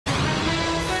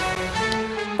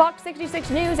Fox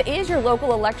 66 News is your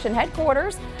local election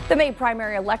headquarters. The May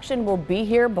primary election will be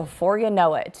here before you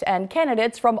know it. And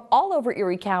candidates from all over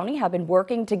Erie County have been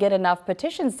working to get enough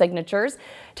petition signatures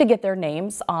to get their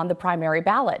names on the primary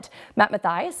ballot. Matt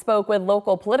Mathias spoke with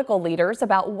local political leaders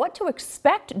about what to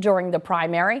expect during the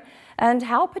primary and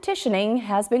how petitioning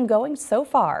has been going so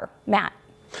far. Matt.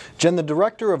 Jen, the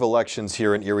director of elections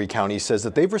here in Erie County says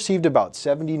that they've received about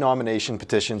 70 nomination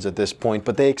petitions at this point,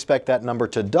 but they expect that number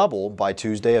to double by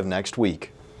Tuesday of next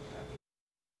week.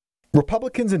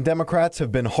 Republicans and Democrats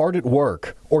have been hard at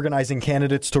work, organizing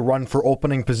candidates to run for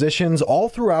opening positions all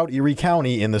throughout Erie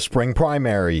County in the spring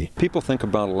primary. People think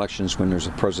about elections when there's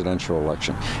a presidential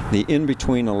election. The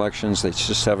in-between elections, they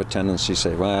just have a tendency to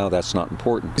say, well, that's not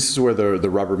important. This is where the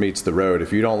rubber meets the road.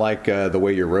 If you don't like the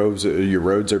way your roads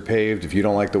are paved, if you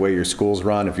don't like the way your schools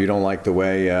run, if you don't like the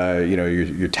way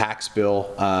your tax bill,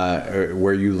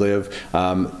 where you live,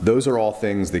 those are all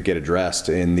things that get addressed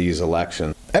in these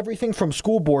elections. Everything from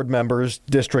school board members,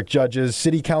 district judges,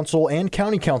 city council and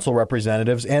county council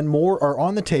representatives and more are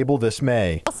on the table this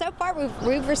May. So far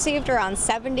we've received around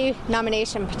 70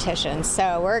 nomination petitions,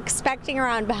 so we're expecting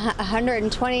around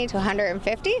 120 to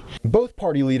 150. Both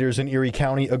party leaders in Erie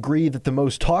County agree that the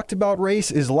most talked about race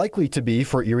is likely to be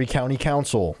for Erie County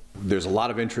Council. There's a lot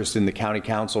of interest in the county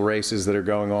council races that are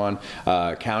going on.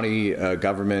 County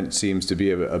government seems to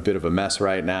be a bit of a mess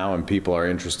right now, and people are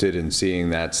interested in seeing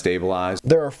that stabilized.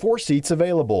 There are 4 seats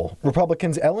available.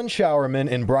 Republicans Ellen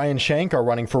Showerman and Brian Shank are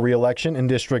running for re-election in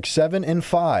Districts 7 and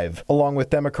 5, along with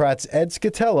Democrats Ed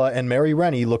Scatella and Mary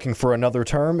Rennie looking for another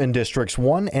term in Districts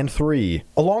 1 and 3.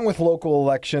 Along with local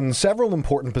elections, several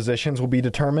important positions will be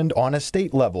determined on a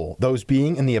state level, those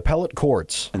being in the appellate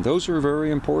courts. And those are very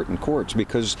important courts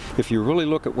because if you really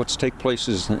look at what's take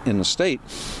places in the state,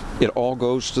 it all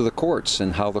goes to the courts,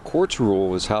 and how the courts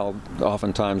rule is how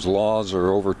oftentimes laws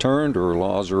are overturned or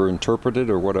laws are interpreted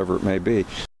or whatever it may be.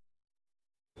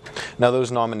 Now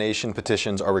those nomination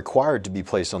petitions are required to be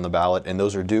placed on the ballot, and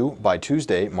those are due by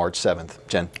Tuesday, March 7th.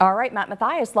 Jen. All right, Matt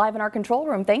Mathias live in our control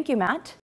room. Thank you, Matt.